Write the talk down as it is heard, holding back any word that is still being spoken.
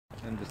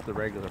than just the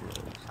regular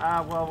roads?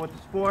 Well, with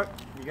the Sport,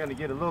 you're going to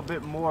get a little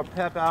bit more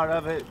pep out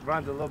of it.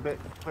 Runs a little bit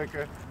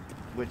quicker,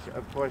 which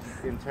of course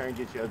in turn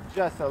gets you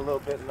just a little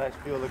bit less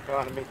fuel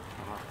economy,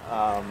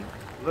 a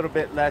little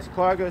bit less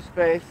cargo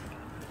space,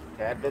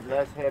 a bit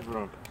less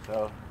headroom.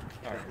 So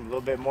it's a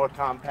little bit more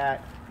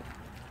compact.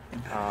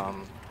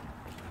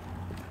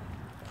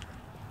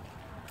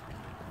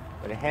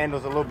 But it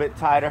handles a little bit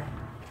tighter.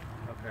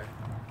 Okay.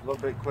 A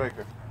little bit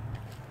quicker.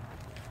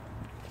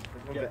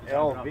 This one's an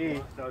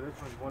LV, so this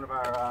one's one of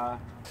our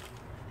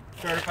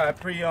certified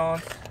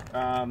pre-owns.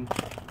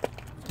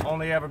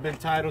 Only ever been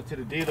titled to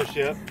the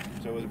dealership,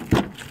 so it was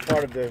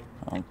part of the.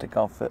 I don't think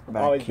I'll fit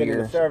back always here. Been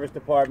in the service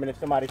department. If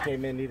somebody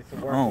came in, needed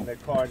some work on their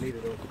car,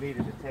 needed to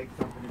take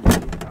something in the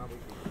meantime, we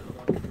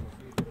could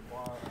to the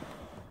bar.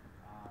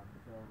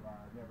 So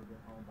never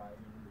been owned by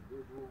any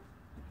individual.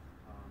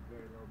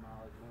 Very low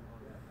mileage,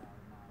 only that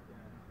 1,000 miles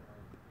down.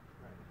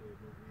 Practically a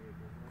good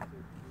vehicle.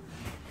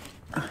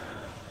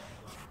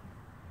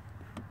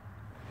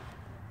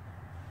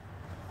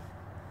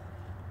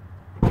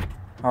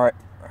 All right.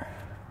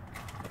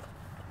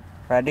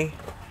 Ready?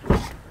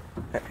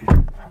 Okay.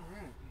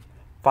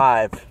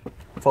 5,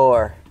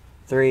 4,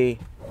 3,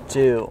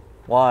 2,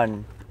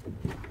 1.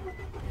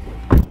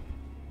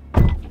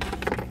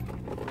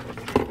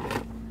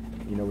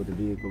 You know, with the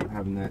vehicle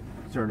having that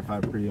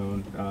certified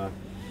pre-owned,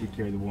 you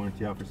carry the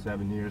warranty out for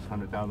 7 years,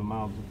 100,000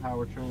 miles of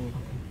powertrain.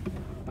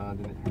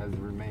 Then it has the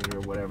remainder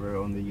or whatever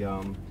on the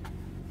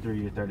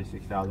 3 to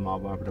 36,000 mile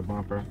bumper to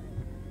bumper,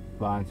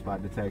 blind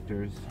spot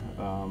detectors,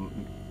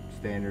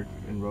 standard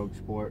in Rogue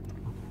Sport,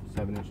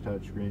 7-inch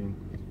touchscreen,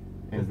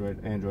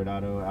 Android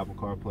Auto, Apple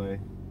CarPlay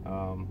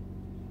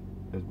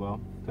as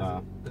well.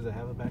 Does it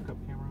have a backup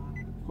camera on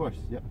it? Of course,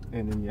 yep.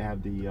 And then you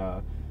have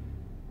the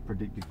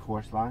predicted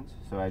course lines.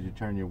 So as you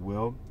turn your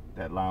wheel,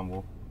 that line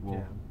will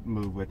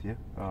move with you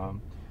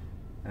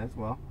as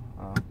well.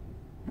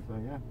 So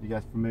yeah, you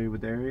guys familiar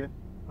with the area?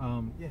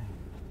 Yeah.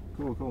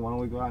 Cool. Why don't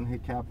we go out and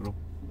hit Capitol?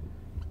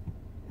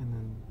 And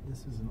then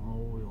this is an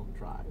all-wheel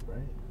drive,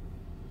 right?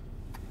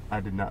 I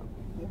did not.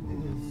 It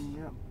is.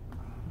 Yep.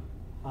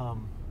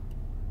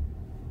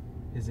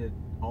 Is it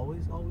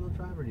always all-wheel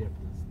drive, or do you have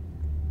to?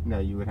 No,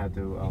 you would have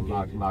to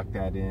lock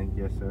that in,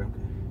 yes sir. Okay.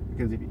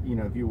 Because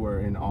if you were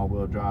in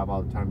all-wheel drive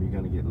all the time, you're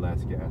going to get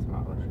less gas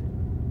mileage.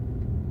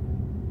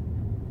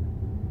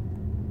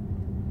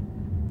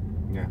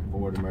 Yeah,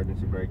 forward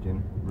emergency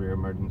braking, rear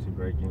emergency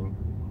braking.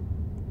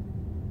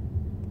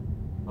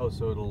 Oh,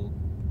 so it'll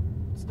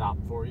stop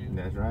for you?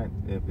 That's right.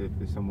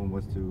 If someone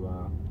was to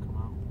come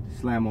out,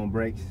 slam on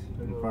brakes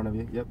in front of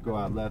you, yep, go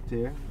out left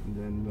here, and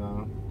then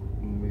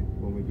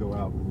when we go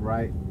out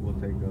right, we'll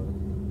go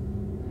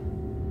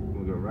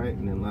right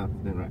and then left,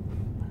 then right.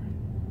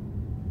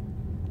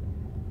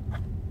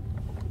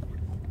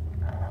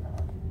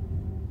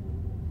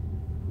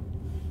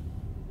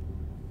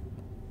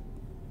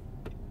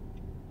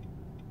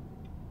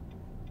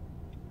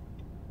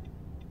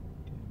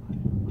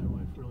 My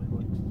wife really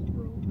likes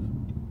Rogues.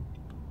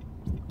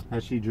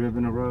 Has she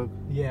driven a Rogue?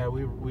 Yeah,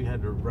 we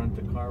had to rent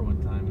a car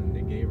one time, and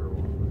they gave her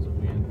one, so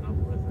we ended up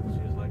with it.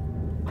 She was like,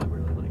 I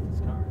really like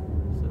this car.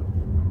 So,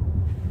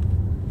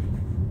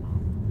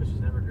 but she's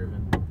never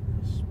driven a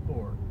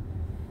Sport.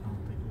 I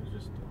don't think it was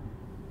just a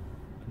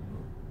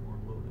more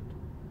loaded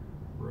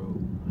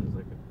Rogue. It was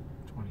like a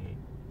 2018,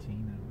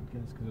 I would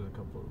guess, because it was a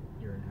couple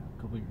years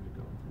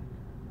ago, I think.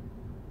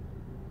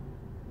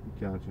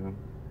 Gotcha.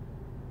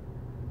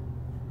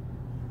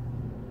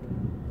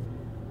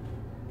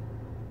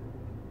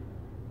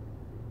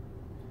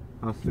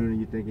 How soon are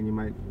you thinking you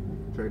might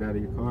trade out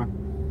of your car?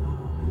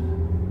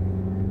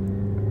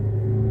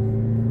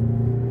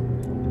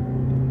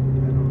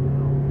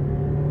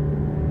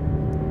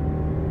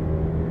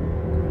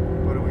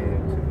 What are we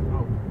into?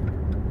 Oh.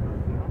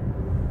 No.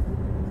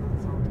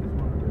 Doesn't sound like it's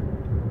one of the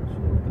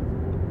shift, does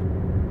it?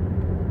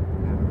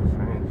 Yeah, that's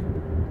strange.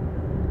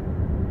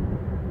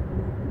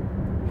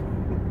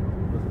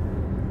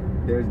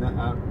 There's not,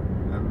 I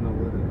don't know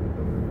what it is.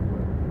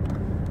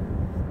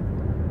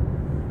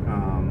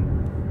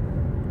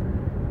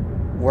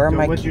 Where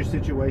am I? What's your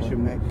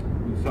situation?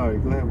 Sorry,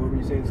 go ahead. What were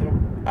you saying, sir?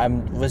 I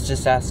was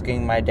just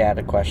asking my dad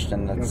a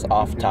question that's Okay,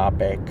 off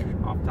topic.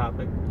 Off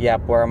topic?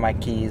 Yep, where are my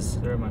keys?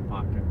 They're in my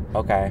pocket.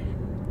 Okay.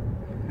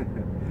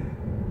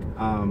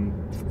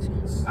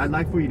 I'd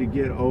like for you to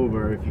get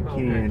over if you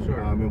can,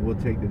 sure. And we'll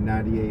take the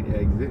 98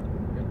 exit.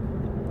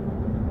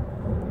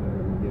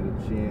 Get a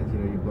chance,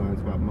 your blind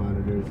spot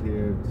monitors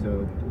here,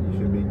 so you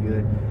should be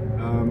good.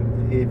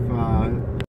 If